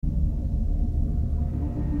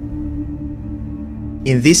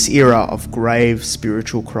In this era of grave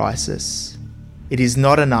spiritual crisis, it is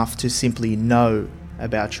not enough to simply know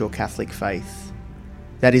about your Catholic faith.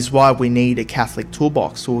 That is why we need a Catholic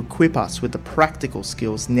toolbox to equip us with the practical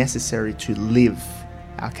skills necessary to live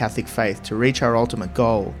our Catholic faith to reach our ultimate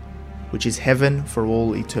goal, which is heaven for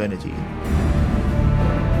all eternity.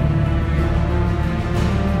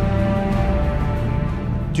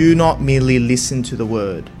 Do not merely listen to the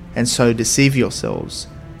word and so deceive yourselves.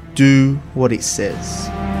 Do what it says.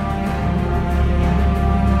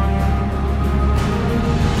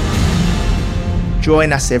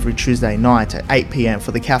 Join us every Tuesday night at 8 p.m.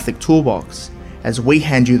 for the Catholic Toolbox as we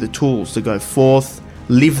hand you the tools to go forth,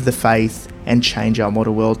 live the faith, and change our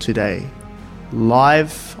modern world today.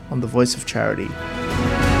 Live on the Voice of Charity.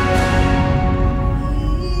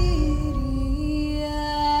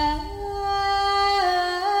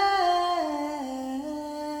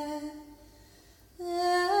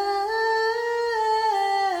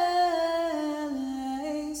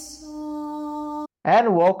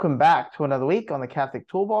 And welcome back to another week on the Catholic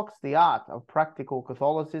Toolbox, the art of practical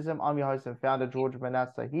Catholicism. I'm your host and founder, George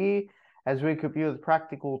Manasseh, here as we equip you with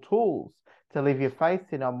practical tools to live your faith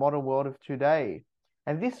in our modern world of today.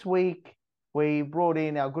 And this week, we brought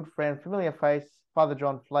in our good friend, familiar face, Father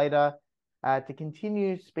John Flater, to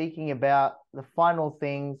continue speaking about the final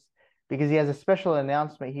things, because he has a special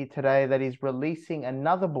announcement here today that he's releasing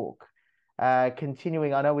another book,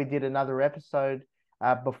 continuing. I know we did another episode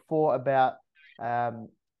before about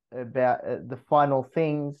the final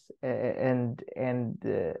things and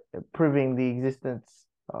proving the existence.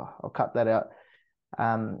 I'll cut that out.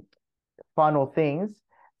 Final things.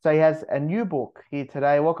 So he has a new book here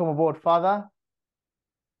today. Welcome aboard, Father.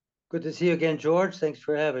 Good to see you again, George. Thanks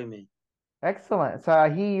for having me. Excellent. So I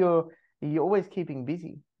hear you're always keeping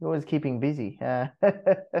busy. You're always keeping busy.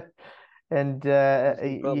 And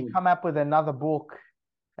you come up with another book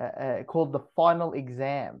called The Final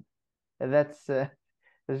Exam. That's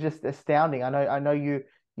just astounding. I know you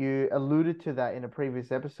alluded to that in a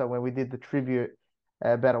previous episode when we did the tribute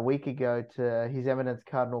about a week ago to His Eminence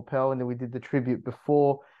Cardinal Pell, and then we did the tribute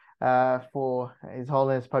before for His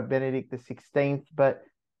Holiness Pope Benedict XVI. But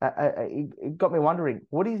it got me wondering,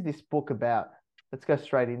 what is this book about? Let's go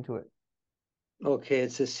straight into it. Okay,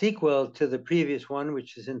 it's a sequel to the previous one,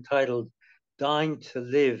 which is entitled Dying to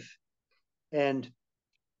Live. And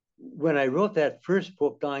when I wrote that first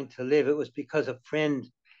book, Dying to Live, it was because a friend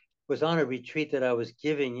was on a retreat that I was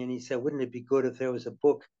giving, and he said, wouldn't it be good if there was a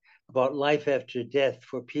book about life after death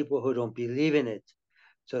for people who don't believe in it?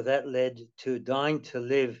 So that led to Dying to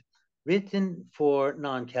Live, written for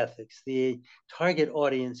non-Catholics. The target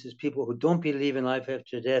audience is people who don't believe in life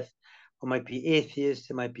after death, who might be atheists,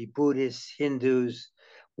 they might be Buddhists, Hindus,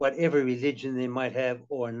 whatever religion they might have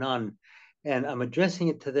or none. And I'm addressing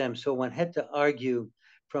it to them. So one had to argue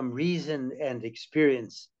from reason and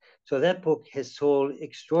experience. So that book has sold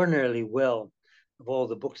extraordinarily well. Of all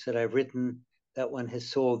the books that I've written, that one has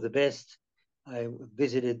sold the best. I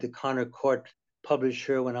visited the Connor Court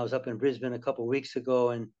publisher when I was up in Brisbane a couple of weeks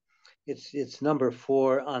ago, and it's number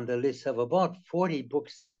 4 on the list of about 40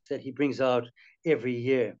 books that he brings out every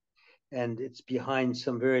year. And it's behind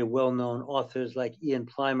some very well-known authors like Ian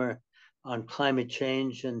Plimer on climate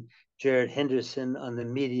change and Jared Henderson on the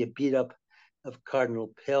media beat-up of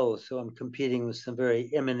Cardinal Pell. So I'm competing with some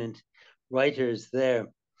very eminent writers there.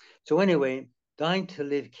 So anyway, Dying to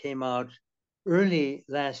Live came out early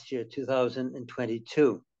last year,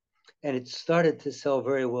 2022. And it started to sell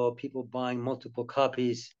very well, people buying multiple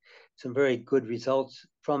copies, some very good results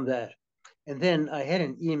from that. And then I had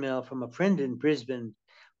an email from a friend in Brisbane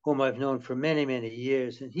whom I've known for many, many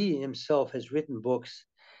years. And he himself has written books.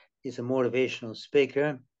 He's a motivational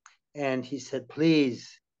speaker. And he said,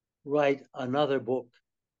 please write another book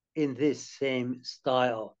in this same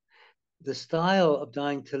style. The style of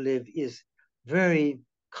Dying to Live is very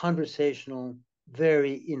conversational,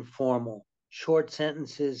 very informal, short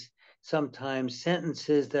sentences, sometimes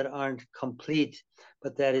sentences that aren't complete,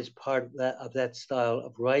 but that is part of that style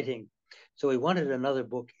of writing. So he wanted another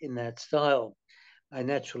book in that style. I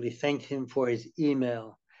naturally thanked him for his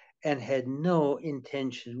email and had no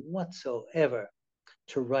intention whatsoever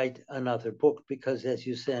to write another book because, as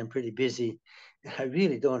you say, I'm pretty busy. I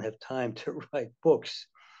really don't have time to write books.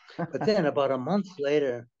 But then about a month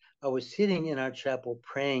later, I was sitting in our chapel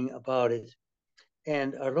praying about it.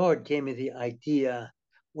 And our Lord gave me the idea,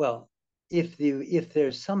 well, if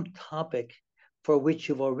there's some topic for which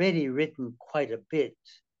you've already written quite a bit,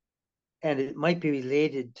 and it might be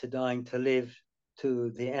related to dying to live, to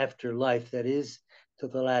the afterlife, that is, to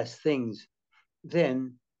the last things,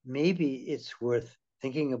 then maybe it's worth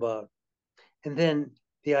thinking about. And then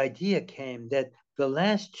the idea came that the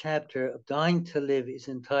last chapter of Dying to Live is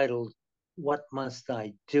entitled, What Must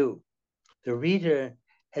I Do? The reader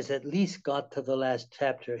has at least got to the last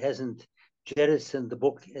chapter, hasn't jettisoned the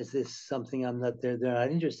book as this something they're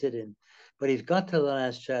not interested in, but he's got to the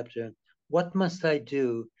last chapter. What must I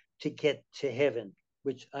do to get to heaven,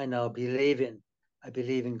 which I now believe in? I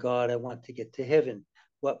believe in God. I want to get to heaven.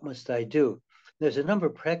 What must I do? There's a number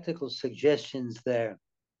of practical suggestions there.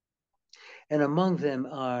 And among them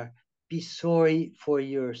are, be sorry for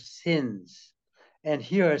your sins. And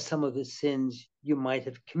here are some of the sins you might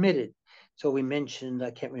have committed. So we mentioned,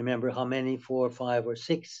 I can't remember how many, 4, 5, or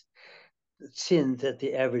 6 sins that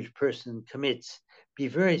the average person commits. Be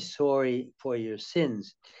very sorry for your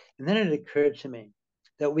sins. And then it occurred to me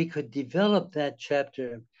that we could develop that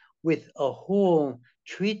chapter with a whole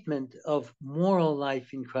treatment of moral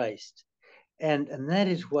life in Christ. And that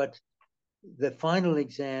is what the final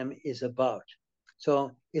exam is about.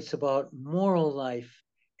 So it's about moral life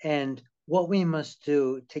and what we must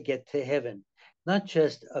do to get to heaven, not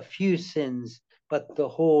just a few sins, but the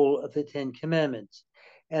whole of the 10 Commandments.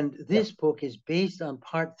 And this book is based on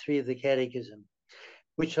part 3 of the Catechism,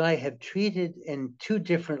 which I have treated in 2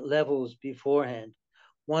 different levels beforehand.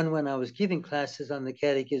 One, when I was giving classes on the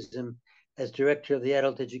Catechism as director of the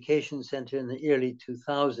Adult Education Center in the early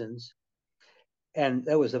 2000s. And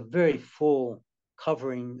that was a very full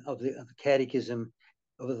covering of the Catechism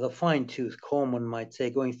with a fine-tooth comb, one might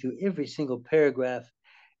say, going through every single paragraph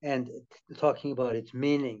and talking about its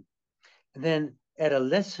meaning. And then at a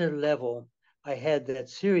lesser level, I had that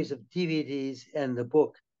series of DVDs and the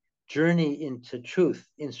book, Journey into Truth,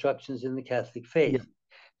 Instructions in the Catholic Faith.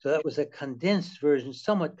 Yeah. So that was a condensed version,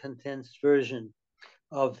 somewhat condensed version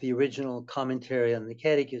of the original commentary on the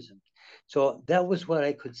Catechism. So that was what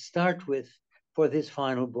I could start with for this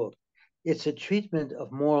final book. It's a treatment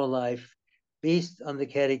of moral life based on the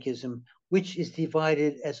Catechism, which is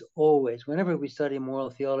divided, as always, whenever we study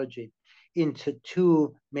moral theology, into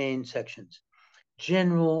 2 main sections: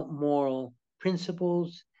 general moral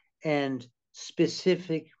principles and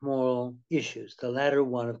specific moral issues. The latter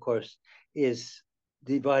one, of course, is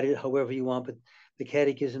divided however you want, but the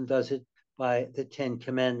Catechism does it by the 10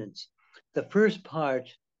 Commandments. The first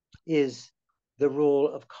part is the role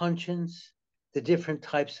of conscience, the different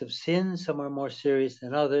types of sins, some are more serious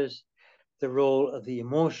than others, the role of the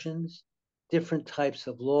emotions, different types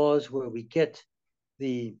of laws where we get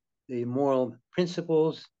the moral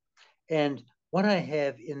principles. And what I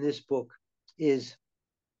have in this book is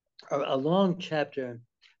a long chapter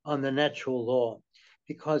on the natural law,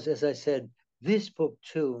 because, as I said, this book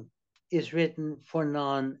too is written for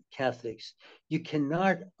non-Catholics. You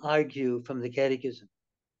cannot argue from the Catechism.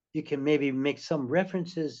 You can maybe make some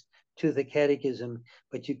references to the Catechism,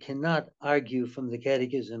 but you cannot argue from the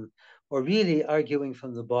Catechism or really arguing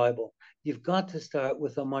from the Bible. You've got to start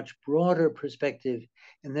with a much broader perspective,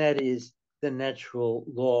 and that is the natural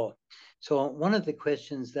law. So one of the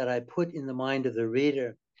questions that I put in the mind of the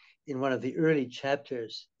reader in one of the early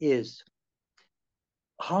chapters is,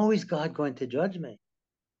 how is God going to judge me?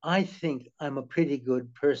 I think I'm a pretty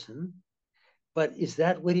good person, but is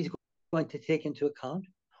that what he's going to take into account?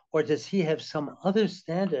 Or does he have some other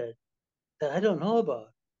standard that I don't know about?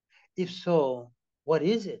 If so, what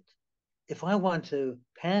is it? If I want to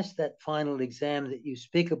pass that final exam that you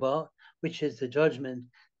speak about, which is the judgment,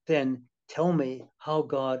 then tell me how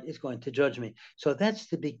God is going to judge me. So that's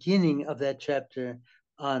the beginning of that chapter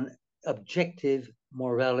on objective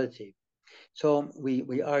morality. So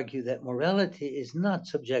we argue that morality is not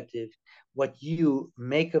subjective. What you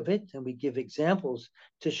make of it, and we give examples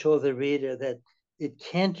to show the reader that it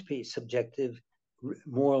can't be subjective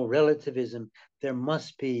moral relativism. There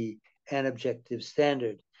must be an objective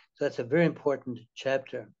standard. So that's a very important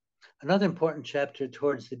chapter. Another important chapter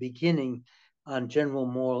towards the beginning on general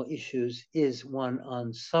moral issues is one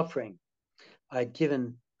on suffering. I'd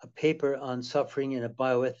given a paper on suffering in a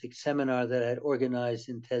bioethics seminar that I had organized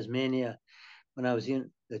in Tasmania when I was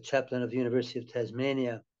the chaplain of the University of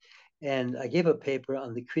Tasmania. And I gave a paper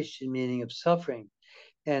on the Christian meaning of suffering.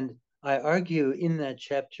 And I argue in that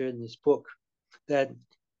chapter in this book that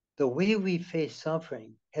the way we face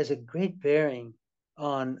suffering has a great bearing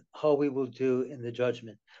on how we will do in the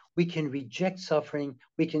judgment. We can reject suffering,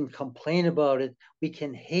 we can complain about it, we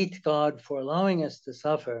can hate God for allowing us to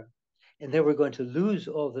suffer, and then we're going to lose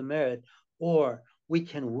all the merit, or we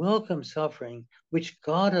can welcome suffering, which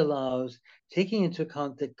God allows, taking into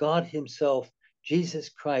account that God himself, Jesus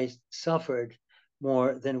Christ, suffered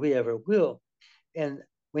more than we ever will. And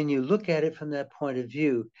when you look at it from that point of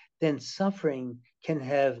view, then suffering can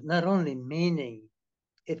have not only meaning,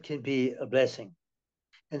 it can be a blessing.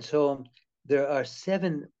 And so there are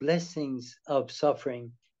 7 blessings of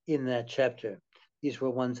suffering in that chapter. These were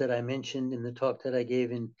ones that I mentioned in the talk that I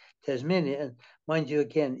gave in Tasmania. And mind you,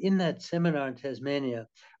 again, in that seminar in Tasmania,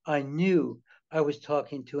 I knew I was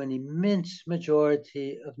talking to an immense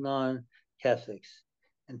majority of non-Catholics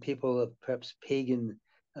and people of perhaps pagan,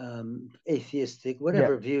 atheistic,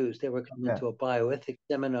 whatever views. They were coming to a bioethics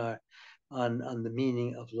seminar on the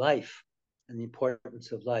meaning of life and the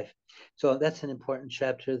importance of life. So that's an important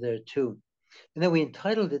chapter there too. And then we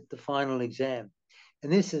entitled it The Final Exam.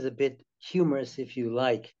 And this is a bit humorous, if you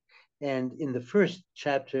like. And in the first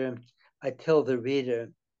chapter, I tell the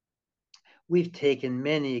reader, we've taken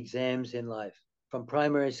many exams in life, from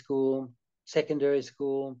primary school, secondary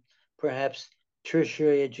school, perhaps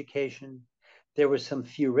tertiary education. There were some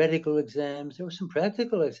theoretical exams. There were some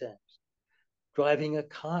practical exams. Driving a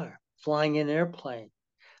car, flying an airplane.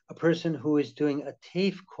 A person who is doing a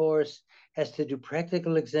TAFE course has to do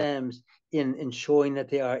practical exams in showing that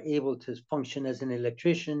they are able to function as an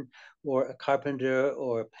electrician or a carpenter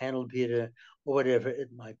or a panel beater or whatever it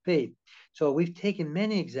might be. So we've taken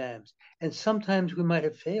many exams, and sometimes we might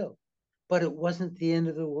have failed, but it wasn't the end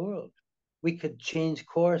of the world. We could change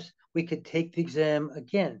course. We could take the exam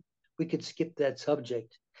again. We could skip that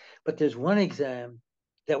subject. But there's one exam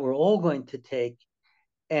that we're all going to take,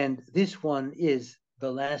 and this one is the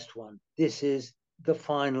last one. This is the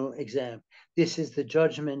final exam. This is the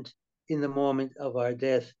judgment in the moment of our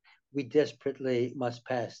death. We desperately must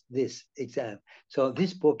pass this exam. So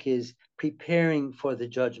this book is preparing for the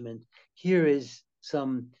judgment. Here is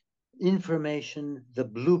some information, the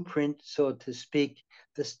blueprint, so to speak,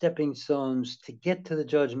 the stepping stones to get to the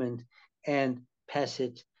judgment and pass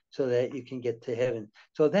it so that you can get to heaven.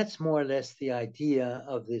 So that's more or less the idea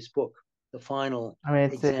of this book, the final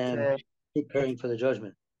exam, preparing for the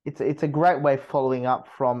judgment. It's a great way of following up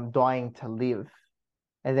from dying to live.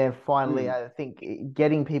 And then finally, I think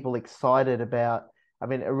getting people excited about, I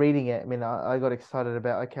mean, reading it, I mean, I got excited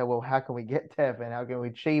about, okay, well, how can we get to heaven? How can we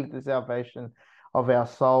achieve the salvation of our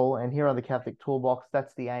soul? And here on the Catholic Toolbox,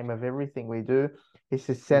 that's the aim of everything we do, is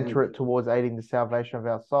to center it towards aiding the salvation of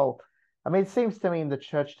our soul. I mean, it seems to me in the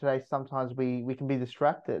church today, sometimes we can be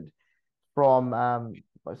distracted from a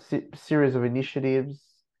series of initiatives.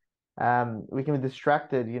 We can be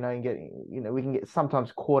distracted, and we can get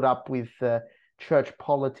sometimes caught up with church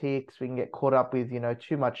politics. We can get caught up with,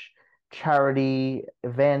 too much charity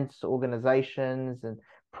events, organizations, and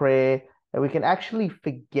prayer. And we can actually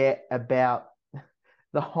forget about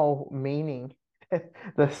the whole meaning,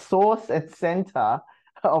 the source and center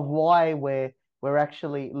of why we're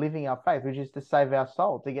actually living our faith, which is to save our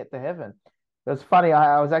soul, to get to heaven. It was funny.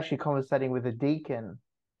 I was actually conversating with a deacon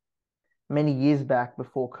many years back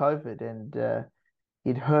before COVID, and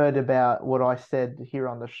he'd heard about what I said here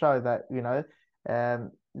on the show, that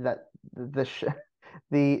that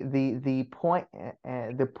the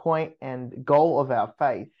point and goal of our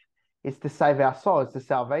faith is to save our soul. It's the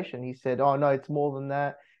salvation. He said, "Oh no, it's more than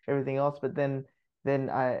that. Everything else." But then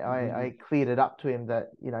I cleared it up to him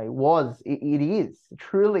that it is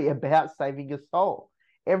truly about saving your soul.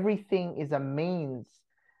 Everything is a means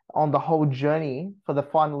on the whole journey for the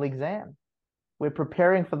final exam. We're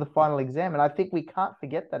preparing for the final exam, and I think we can't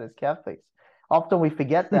forget that as Catholics. Often we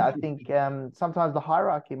forget that. I think sometimes the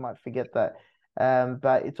hierarchy might forget that,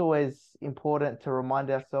 but it's always important to remind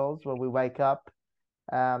ourselves when we wake up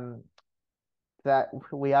that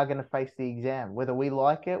we are going to face the exam, whether we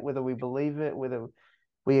like it, whether we believe it, whether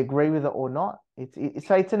we agree with it or not.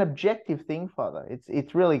 So it's an objective thing, Father.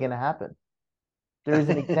 It's really going to happen. There is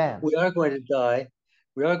an exam. We are going to die.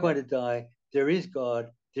 We are going to die. There is God.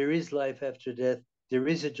 There is life after death. There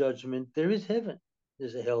is a judgment. There is heaven.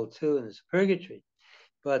 There's a hell too, and there's a purgatory.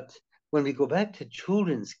 But when we go back to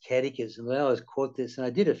children's catechism, I always quote this, and I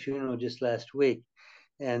did a funeral just last week,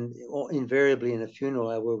 and invariably in a funeral,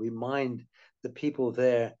 I will remind the people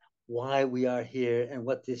there why we are here and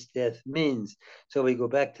what this death means. So we go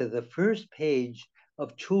back to the first page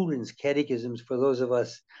of children's catechisms for those of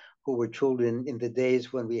us who were children in the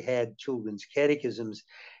days when we had children's catechisms.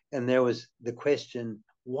 And there was the question,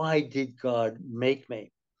 why did God make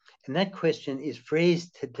me? And that question is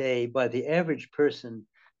phrased today by the average person.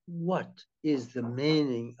 What is the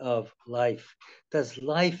meaning of life? Does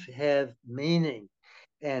life have meaning?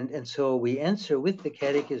 And so we answer with the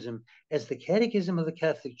catechism as the catechism of the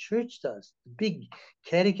Catholic Church does. The big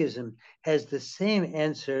catechism has the same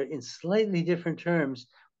answer in slightly different terms,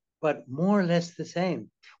 but more or less the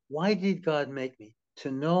same. Why did God make me?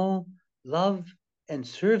 To know, love, and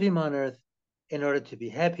serve him on earth in order to be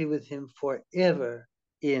happy with him forever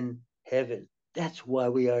in heaven. That's why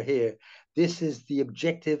we are here. this is the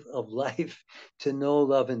objective of life, to know,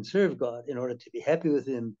 love, and serve God in order to be happy with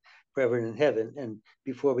Him forever in heaven. And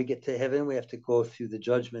before we get to heaven, we have to go through the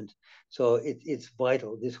judgment. So it's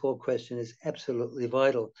vital. This whole question is absolutely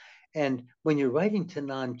vital. And when you're writing to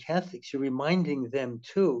non-Catholics, you're reminding them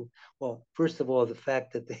too, well, first of all, the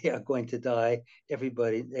fact that they are going to die,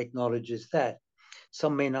 everybody acknowledges that.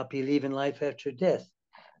 Some may not believe in life after death.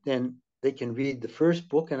 Then they can read the first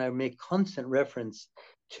book, and I make constant reference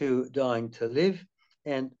to Dying to Live.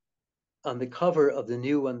 And on the cover of the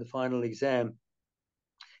new one, The Final Exam,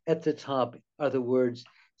 at the top are the words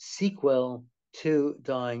sequel to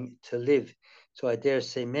Dying to Live. So I dare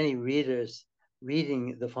say many readers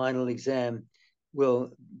reading The Final Exam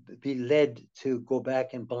will be led to go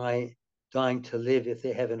back and buy Dying to Live if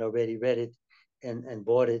they haven't already read it and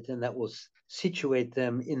bought it. And that will situate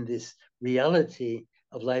them in this reality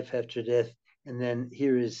of life after death. And then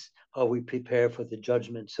here is how we prepare for the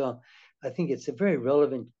judgment. So I think it's a very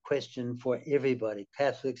relevant question for everybody,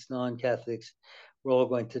 Catholics, non-Catholics. We're all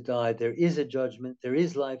going to die. There is a judgment. There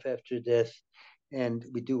is life after death. And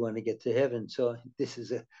we do want to get to heaven. So this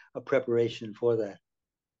is a preparation for that.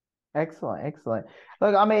 Excellent, excellent.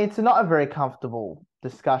 Look, I mean, it's not a very comfortable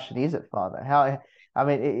discussion, is it, Father? I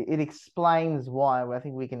mean, it explains why. I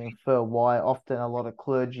think we can infer why often a lot of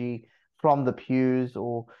clergy from the pews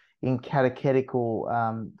or in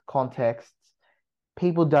catechetical contexts,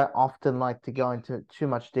 people don't often like to go into too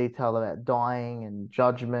much detail about dying and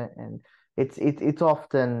judgment, and it's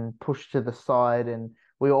often pushed to the side, and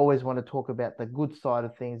we always want to talk about the good side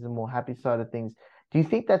of things, the more happy side of things. Do you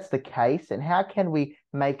think that's the case? And how can we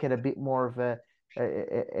make it a bit more of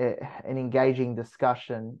an engaging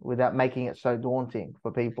discussion without making it so daunting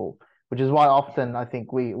for people? Which is why often I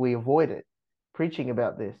think we avoid it, preaching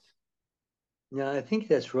about this. Yeah, I think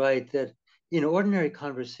that's right. That in ordinary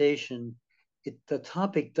conversation, the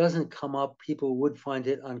topic doesn't come up. People would find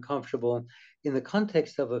it uncomfortable. In the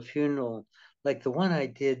context of a funeral, like the one I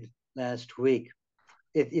did last week,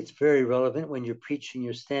 it's very relevant when you're preaching,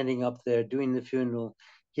 you're standing up there doing the funeral,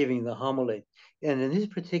 giving the homily. And in this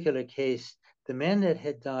particular case, the man that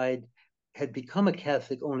had died had become a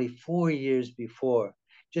Catholic only 4 years before,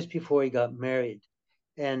 just before he got married.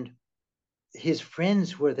 And his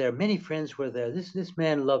friends were there. Many friends were there. This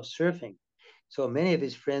man loved surfing, so many of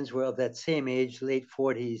his friends were of that same age, late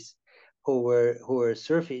 40s, who were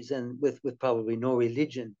surfies and with probably no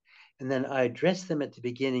religion. And then I addressed them at the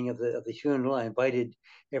beginning of the funeral. I invited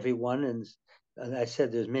everyone, and I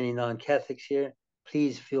said, "There's many non-Catholics here.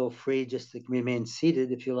 Please feel free just to remain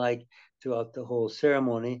seated if you like throughout the whole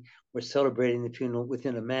ceremony. We're celebrating the funeral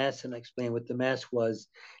within a mass, and I explained what the mass was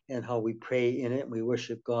and how we pray in it and we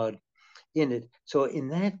worship God in it." So in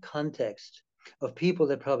that context of people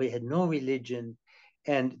that probably had no religion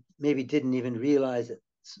and maybe didn't even realize it,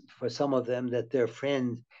 for some of them, that their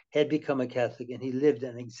friend had become a Catholic and he lived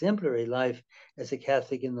an exemplary life as a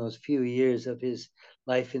Catholic in those few years of his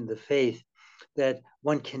life in the faith, that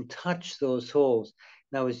one can touch those souls.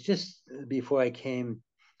 Now, it was just before I came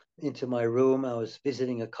into my room, I was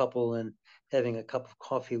visiting a couple and having a cup of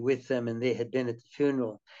coffee with them, and they had been at the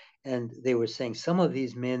funeral. And they were saying some of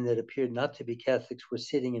these men that appeared not to be Catholics were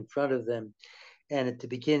sitting in front of them. And at the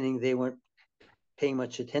beginning, they weren't paying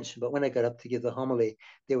much attention. But when I got up to give the homily,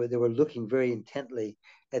 they were looking very intently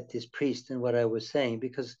at this priest and what I was saying,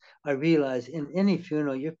 because I realized in any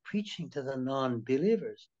funeral, you're preaching to the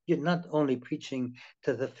non-believers. You're not only preaching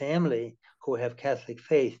to the family who have Catholic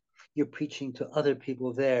faith, you're preaching to other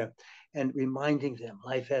people there and reminding them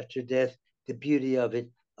life after death, the beauty of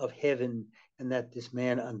it, of heaven, and that this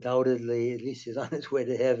man undoubtedly, at least, is on his way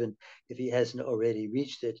to heaven if he hasn't already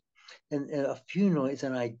reached it. And a funeral is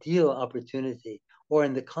an ideal opportunity, or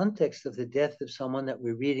in the context of the death of someone that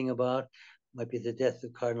we're reading about, might be the death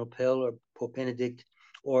of Cardinal Pell or Pope Benedict,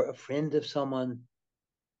 or a friend of someone,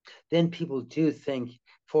 then people do think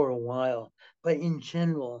for a while. But in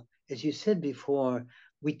general, as you said before,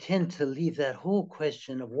 we tend to leave that whole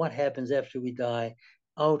question of what happens after we die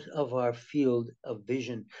out of our field of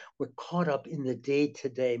vision. We're caught up in the day to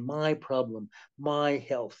day, my problem, my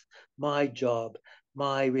health, my job,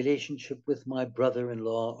 my relationship with my brother in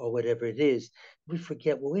law, or whatever it is. We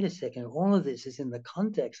forget, well, wait a second, all of this is in the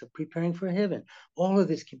context of preparing for heaven. All of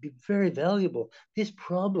this can be very valuable. This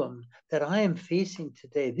problem that I am facing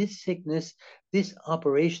today, this sickness, this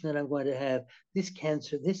operation that I'm going to have, this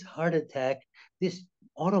cancer, this heart attack, this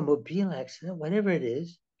automobile accident, whatever it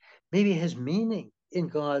is, maybe has meaning in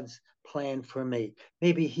God's plan for me.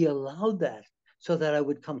 Maybe He allowed that so that I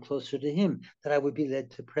would come closer to Him, that I would be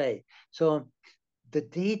led to pray. So the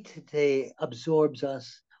day to day absorbs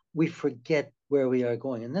us. We forget where we are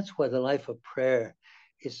going. And that's why the life of prayer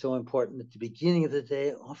is so important. At the beginning of the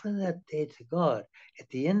day, offer that day to God. At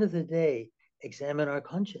the end of the day, examine our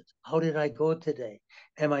conscience. How did I go today?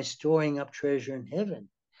 Am I storing up treasure in heaven?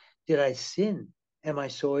 Did I sin? Am I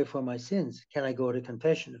sorry for my sins? Can I go to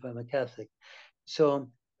confession if I'm a Catholic?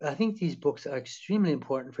 So I think these books are extremely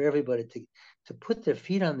important for everybody to put their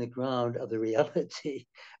feet on the ground of the reality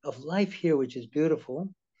of life here, which is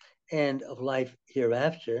beautiful, and of life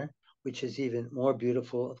hereafter, which is even more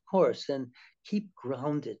beautiful, of course. And keep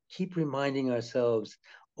grounded, keep reminding ourselves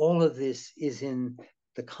all of this is in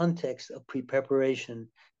the context of pre-preparation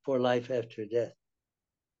for life after death.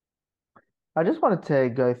 I just wanted to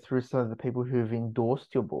go through some of the people who've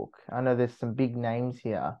endorsed your book. I know there's some big names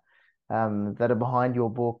here that are behind your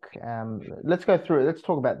book. Let's go through it. Let's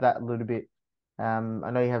talk about that a little bit. I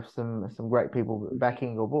know you have some great people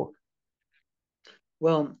backing your book.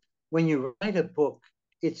 Well, when you write a book,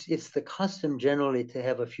 it's the custom generally to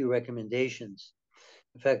have a few recommendations.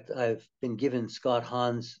 In fact, I've been given Scott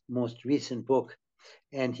Hahn's most recent book,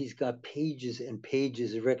 and he's got pages and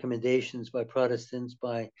pages of recommendations by Protestants,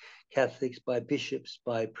 by Catholics, by bishops,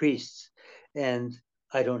 by priests, and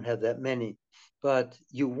I don't have that many. But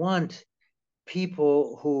you want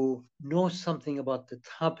people who know something about the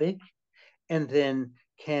topic and then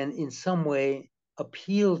can in some way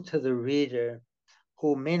appeal to the reader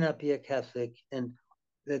who may not be a Catholic, and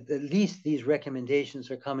at least these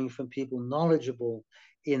recommendations are coming from people knowledgeable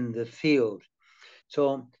in the field.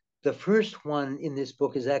 So the first one in this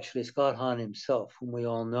book is actually Scott Hahn himself, whom we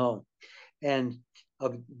all know. And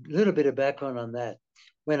a little bit of background on that.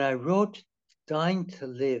 When I wrote Dying to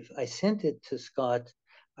Live, I sent it to Scott.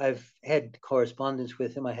 I've had correspondence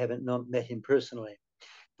with him. I haven't met him personally,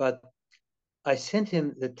 but I sent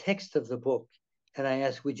him the text of the book, and I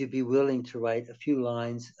asked, would you be willing to write a few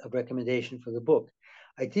lines of recommendation for the book?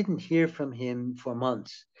 I didn't hear from him for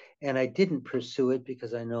months, and I didn't pursue it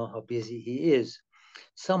because I know how busy he is.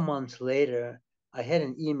 Some months later, I had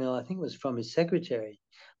an email, I think it was from his secretary,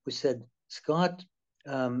 who said, Scott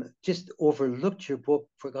just overlooked your book,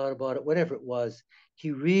 forgot about it, whatever it was.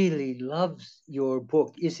 He really loves your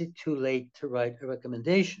book. Is it too late to write a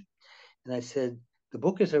recommendation? And I said, the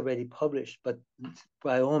book is already published, but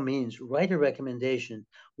by all means, write a recommendation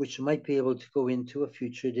which might be able to go into a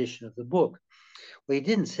future edition of the book. Well, he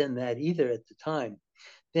didn't send that either at the time.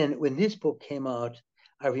 Then when this book came out,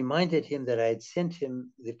 I reminded him that I had sent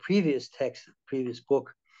him the previous text, the previous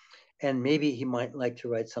book, and maybe he might like to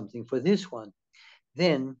write something for this one.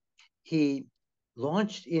 Then he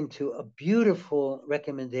launched into a beautiful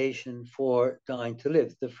recommendation for Dying to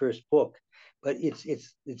Live, the first book. But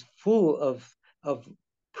it's full of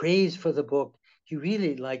praise for the book. He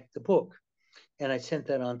really liked the book. And I sent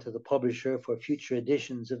that on to the publisher for future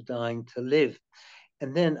editions of Dying to Live.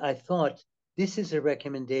 And then I thought, this is a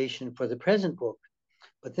recommendation for the present book.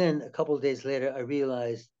 But then a couple of days later, I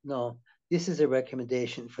realized, no, this is a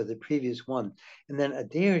recommendation for the previous one. And then a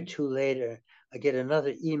day or two later, I get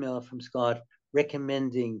another email from Scott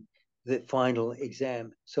recommending the final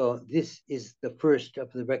exam. So this is the first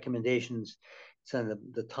of the recommendations. It's on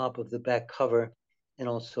the top of the back cover, and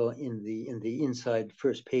also in the inside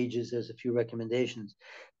first pages, there's a few recommendations.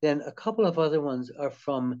 Then a couple of other ones are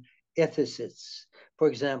from ethicists. For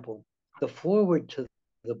example, the foreword to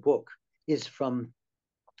the book is from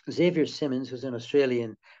Xavier Simmons, who's an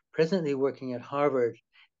Australian, presently working at Harvard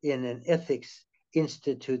in an ethics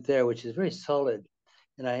institute there, which is very solid.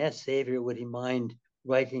 And I asked Xavier, would he mind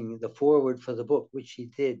writing the foreword for the book, which he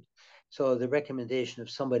did. So the recommendation of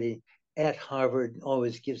somebody at Harvard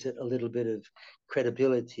always gives it a little bit of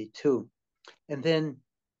credibility too. And then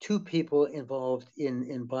two people involved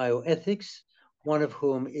in bioethics, one of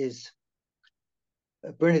whom is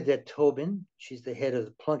Bernadette Tobin. She's the head of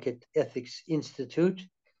the Plunkett Ethics Institute.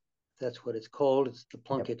 That's what it's called. It's the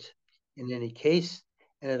Plunkett in any case,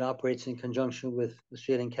 and it operates in conjunction with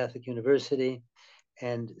Australian Catholic University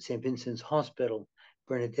and St. Vincent's Hospital.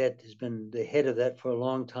 Bernadette has been the head of that for a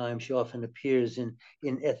long time. She often appears in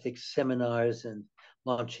ethics seminars and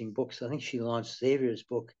launching books. I think she launched Xavier's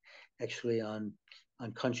book actually on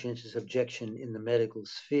conscientious objection in the medical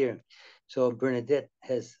sphere. So Bernadette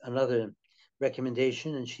has another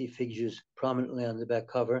recommendation, and she figures prominently on the back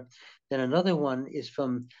cover. Then another one is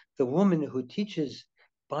from the woman who teaches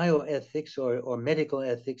bioethics or medical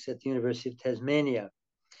ethics at the University of Tasmania.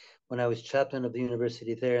 When I was chaplain of the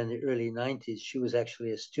university there in the early 90s, she was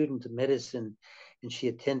actually a student of medicine, and she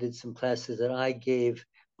attended some classes that I gave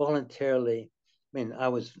voluntarily. I mean, I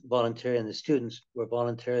was voluntary, and the students were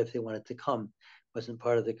voluntary if they wanted to come. It wasn't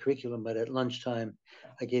part of the curriculum, but at lunchtime,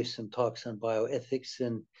 I gave some talks on bioethics,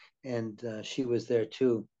 and she was there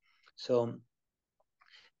too. So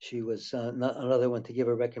she was not another one to give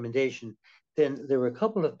a recommendation. Then there were a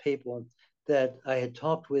couple of people that I had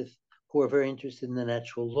talked with who were very interested in the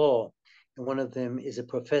natural law. And one of them is a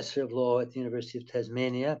professor of law at the University of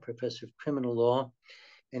Tasmania, professor of criminal law,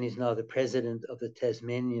 and he's now the president of the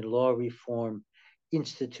Tasmanian Law Reform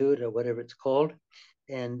Institute, or whatever it's called.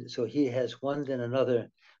 And so he has one and another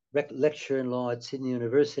lecture in law at Sydney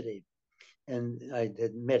University. And I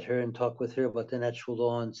had met her and talked with her about the natural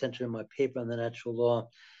law and sent her my paper on the natural law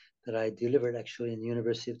that I delivered actually in the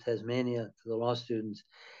University of Tasmania to the law students.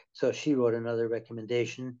 So she wrote another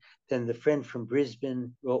recommendation. Then the friend from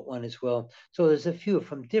Brisbane wrote one as well. So there's a few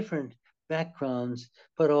from different backgrounds,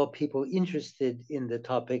 but all people interested in the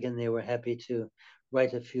topic, and they were happy to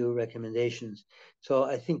write a few recommendations. So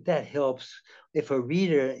I think that helps. If a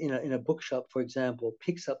reader in a bookshop, for example,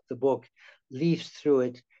 picks up the book, leafs through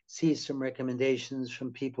it, sees some recommendations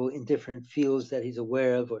from people in different fields that he's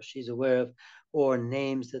aware of or she's aware of, or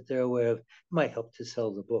names that they're aware of, might help to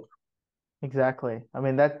sell the book. Exactly. I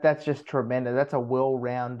mean that's just tremendous. That's a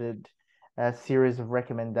well-rounded series of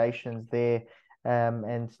recommendations there,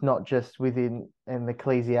 and it's not just within an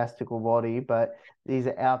ecclesiastical body, but these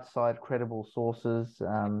are outside credible sources,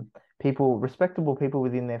 people, respectable people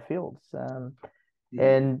within their fields,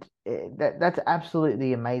 and that's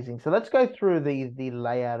absolutely amazing. So let's go through the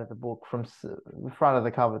layout of the book from the front of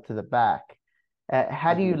the cover to the back.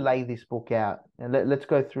 How do you lay this book out? And let's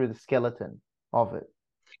go through the skeleton of it.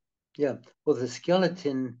 Yeah, well, the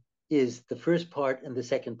skeleton is the first part and the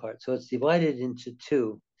second part. So it's divided into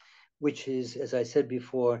two, which is, as I said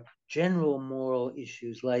before, general moral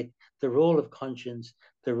issues like the role of conscience,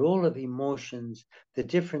 the role of emotions, the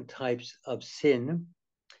different types of sin.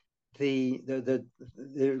 The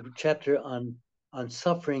chapter on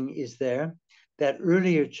suffering is there. That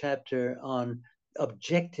earlier chapter on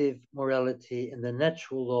objective morality and the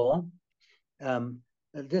natural law.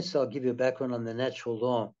 This I'll give you a background on the natural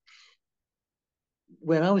law.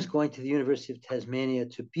 When I was going to the University of Tasmania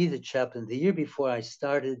to be the chaplain, the year before I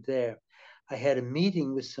started there, I had a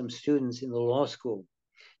meeting with some students in the law school.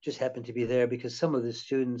 Just happened to be there because some of the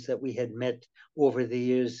students that we had met over the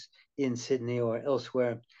years in Sydney or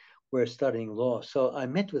elsewhere were studying law. So I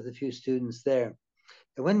met with a few students there.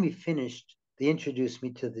 And when we finished, they introduced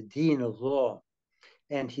me to the Dean of Law.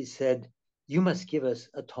 And he said, "You must give us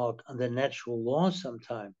a talk on the natural law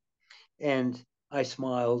sometime." And I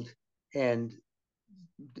smiled and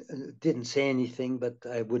didn't say anything, but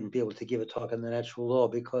I wouldn't be able to give a talk on the natural law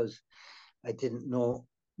because I didn't know.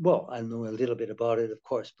 Well, I know a little bit about it, of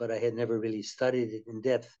course, but I had never really studied it in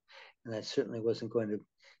depth. And I certainly wasn't going to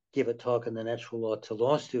give a talk on the natural law to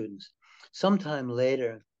law students. Sometime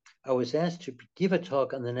later, I was asked to give a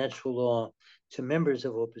talk on the natural law to members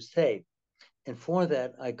of Opus Dei. And for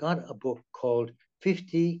that, I got a book called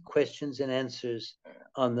 50 Questions and Answers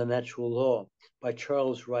on the Natural Law by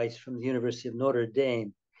Charles Rice from the University of Notre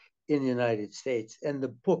Dame in the United States. And the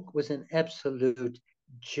book was an absolute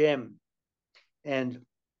gem, and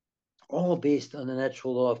all based on the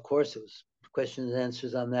natural law. Of course, it was questions and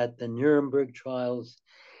answers on that, the Nuremberg trials.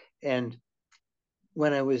 And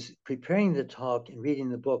when I was preparing the talk and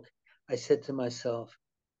reading the book, I said to myself,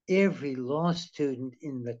 every law student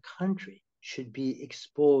in the country should be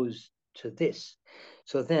exposed to this.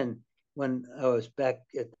 So then, when I was back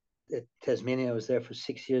at Tasmania, I was there for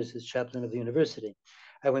 6 years as chaplain of the university.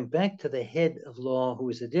 I went back to the head of law, who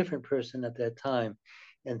was a different person at that time,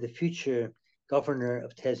 and the future governor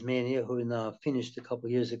of Tasmania, who now finished a couple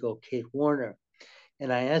of years ago, Kate Warner.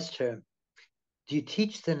 And I asked her, "Do you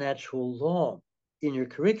teach the natural law in your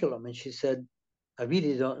curriculum?" And she said, "I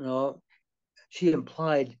really don't know." She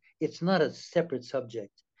implied it's not a separate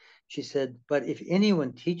subject. She said, "But if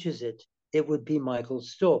anyone teaches it, it would be Michael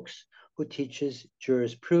Stokes, who teaches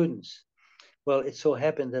jurisprudence." Well, it so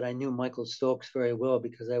happened that I knew Michael Stokes very well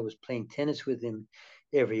because I was playing tennis with him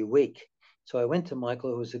every week. So I went to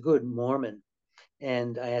Michael, who was a good Mormon,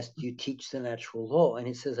 and I asked, "Do you teach the natural law?" And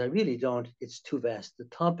he says, "I really don't. It's too vast a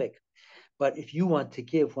topic. But if you want to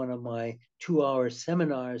give one of my 2-hour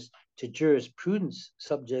seminars to jurisprudence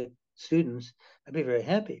subject students, I'd be very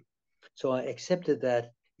happy." So I accepted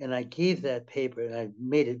that, and I gave that paper, and I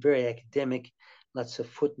made it very academic, lots of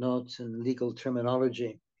footnotes and legal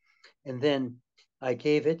terminology. And then I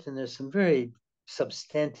gave it, and there's some very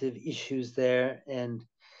substantive issues there, and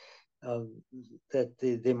that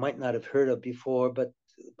they might not have heard of before, but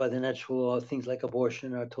by the natural law, things like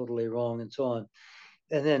abortion are totally wrong, and so on.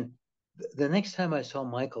 And then the next time I saw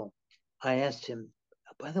Michael, I asked him,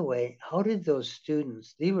 "By the way, how did those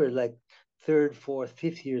students, they were like third, fourth,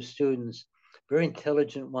 fifth year students, very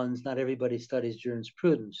intelligent ones. Not everybody studies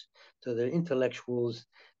jurisprudence. So they're intellectuals.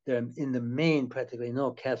 there are in the main practically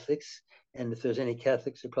no Catholics, and if there's any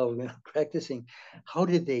Catholics, they're probably not practicing. How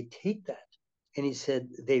did they take that? And he said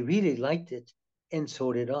they really liked it, and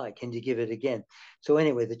so did I. Can you give it again? So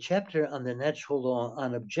anyway, the chapter on the natural law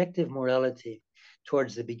on objective morality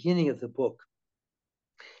towards the beginning of the book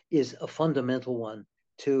is a fundamental one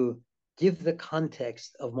to give the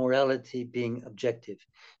context of morality being objective.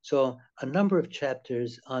 So a number of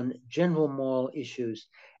chapters on general moral issues,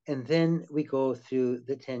 and then we go through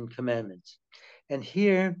the 10 Commandments. And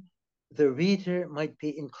here, the reader might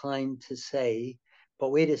be inclined to say,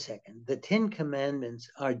 but wait a second, the 10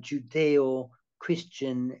 Commandments are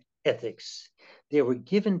Judeo-Christian ethics. They were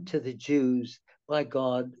given to the Jews by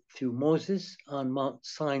God through Moses on Mount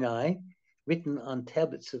Sinai, written on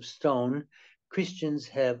tablets of stone. Christians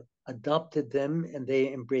have adopted them and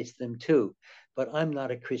they embrace them too. But I'm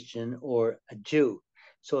not a Christian or a Jew.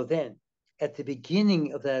 So then, at the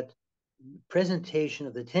beginning of that presentation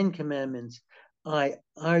of the 10 Commandments, I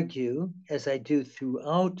argue, as I do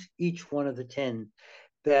throughout each one of the 10,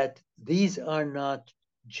 that these are not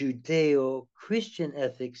Judeo-Christian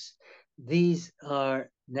ethics, these are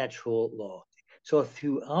natural law. So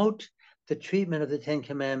throughout the treatment of the 10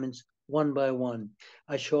 Commandments, one by one,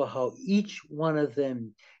 I show how each one of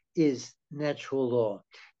them is natural law.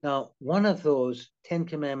 Now, one of those 10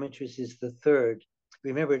 Commandments, which is the third,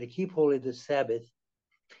 remember to keep holy the Sabbath,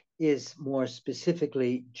 is more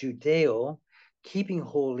specifically Judeo, keeping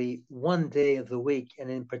holy one day of the week, and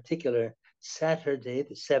in particular, Saturday,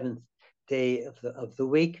 the seventh day of the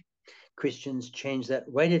week. Christians change that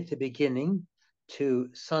right at the beginning to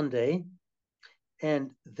Sunday.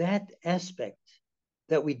 And that aspect,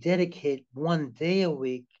 that we dedicate one day a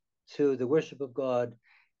week to the worship of God,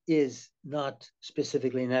 is not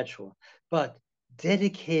specifically natural. But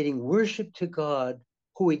dedicating worship to God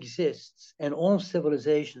who exists, and all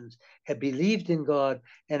civilizations have believed in God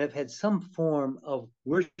and have had some form of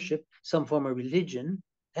worship, some form of religion,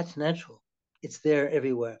 that's natural. It's there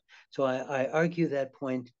everywhere. So I argue that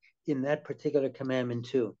point in that particular commandment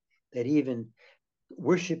too, that even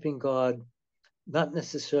worshiping God, not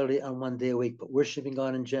necessarily on one day a week, but worshiping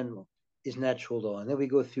God in general, is natural law. And then we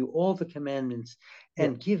go through all the commandments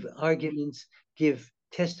and give arguments, give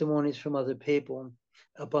testimonies from other people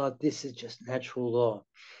about this is just natural law.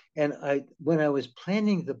 And when I was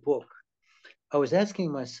planning the book, I was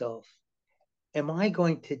asking myself, am I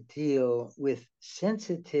going to deal with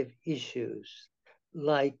sensitive issues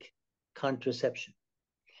like contraception?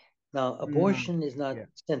 Now, abortion is not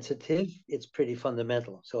sensitive, it's pretty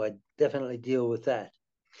fundamental. So I definitely deal with that.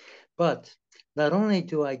 But not only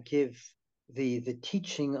do I give the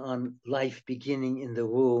teaching on life beginning in the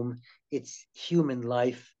womb, it's human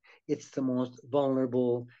life, it's the most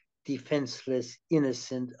vulnerable, defenseless,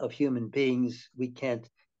 innocent of human beings. We can't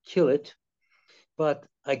kill it. But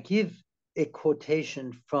I give a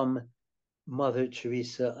quotation from Mother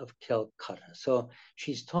Teresa of Calcutta. So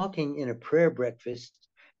she's talking in a prayer breakfast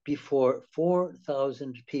before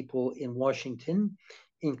 4,000 people in Washington,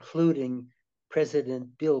 including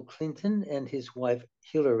President Bill Clinton and his wife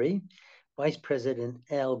Hillary, Vice President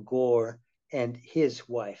Al Gore and his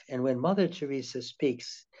wife. And when Mother Teresa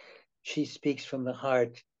speaks, she speaks from the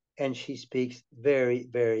heart, and she speaks very,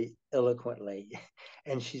 very eloquently.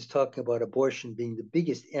 And she's talking about abortion being the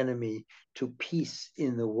biggest enemy to peace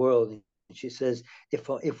in the world. And she says,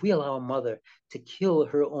 if we allow a mother to kill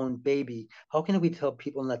her own baby, how can we tell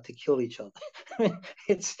people not to kill each other?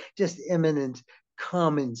 It's just eminent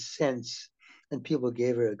common sense. And people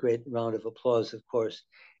gave her a great round of applause, of course,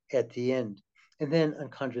 at the end. And then on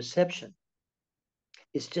contraception,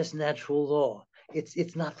 it's just natural law.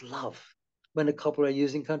 It's not love. When a couple are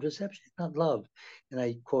using contraception, it's not love. And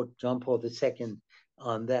I quote John Paul II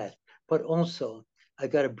on that. But also, I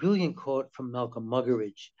got a brilliant quote from Malcolm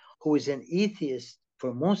Muggeridge, who was an atheist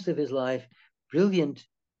for most of his life, brilliant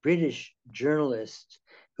British journalist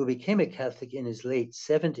who became a Catholic in his late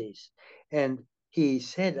 70s. And he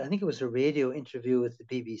said, I think it was a radio interview with the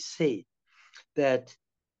BBC, that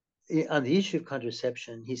on the issue of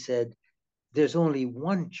contraception, he said, there's only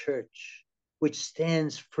one church which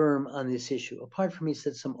stands firm on this issue, apart from, he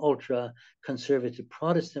said, some ultra conservative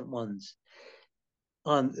Protestant ones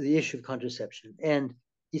on the issue of contraception. And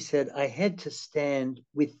he said, I had to stand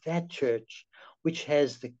with that church, which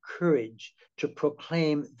has the courage to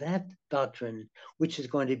proclaim that doctrine, which is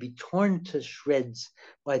going to be torn to shreds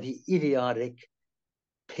by the idiotic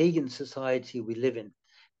pagan society we live in.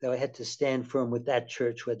 That I had to stand firm with that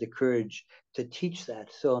church who had the courage to teach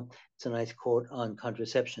that. So it's a nice quote on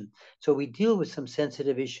contraception. So we deal with some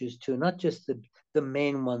sensitive issues too, not just the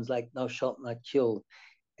main ones like thou shalt not kill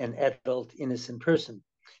an adult innocent person,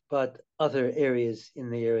 but other areas in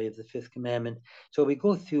the area of the fifth commandment. So we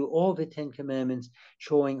go through all the 10 commandments,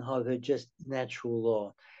 showing how they're just natural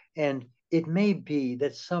law. And it may be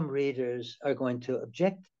that some readers are going to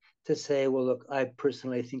object to say, well, look, I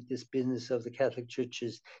personally think this business of the Catholic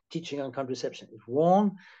Church's teaching on contraception is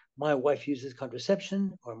wrong. My wife uses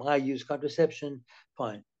contraception, or I use contraception.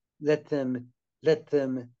 Fine. Let them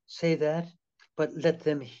say that, but let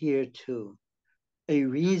them hear too a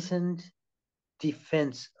reasoned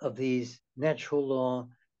defense of these natural law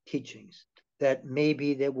teachings, that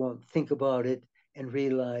maybe they won't think about it and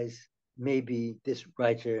realize maybe this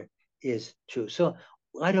writer is true. So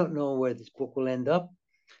I don't know where this book will end up.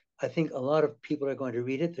 I think a lot of people are going to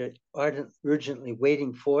read it. They're urgently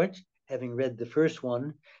waiting for it, having read the first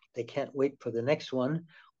one. They can't wait for the next one.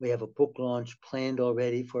 We have a book launch planned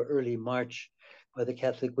already for early March by the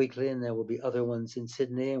Catholic Weekly, and there will be other ones in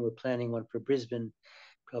Sydney, and we're planning one for Brisbane.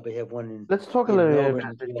 Probably have one Let's talk a in little bit Melbourne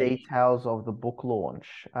about as the well. details of the book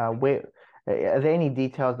launch. Where are there any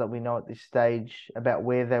details that we know at this stage about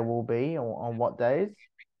where they will be or on what days?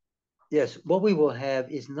 Yes, what we will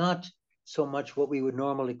have is not so much what we would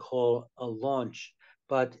normally call a launch,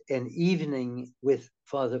 but an evening with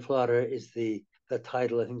Father Flotter is the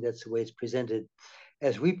title. I think that's the way it's presented.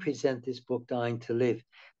 As we present this book, Dying to Live,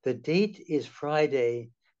 the date is Friday,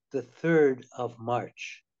 the 3rd of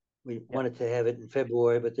March. We wanted to have it in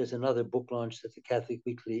February, but there's another book launch that the Catholic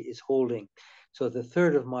Weekly is holding. So the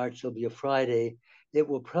 3rd of March will be a Friday. It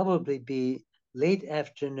will probably be late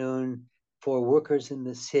afternoon for workers in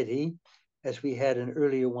the city, as we had an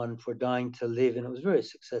earlier one for Dying to Live, and it was very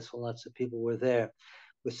successful. Lots of people were there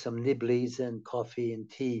with some nibblies and coffee and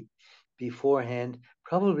tea beforehand,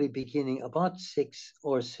 probably beginning about 6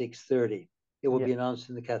 or 6:30. It will be announced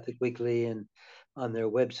in the Catholic Weekly and on their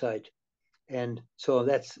website. And so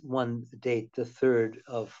that's one date, the 3rd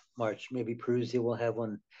of March. Maybe Perusia will have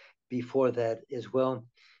one before that as well.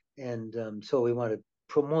 And so we want to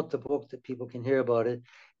promote the book, that people can hear about it.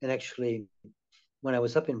 And actually, when I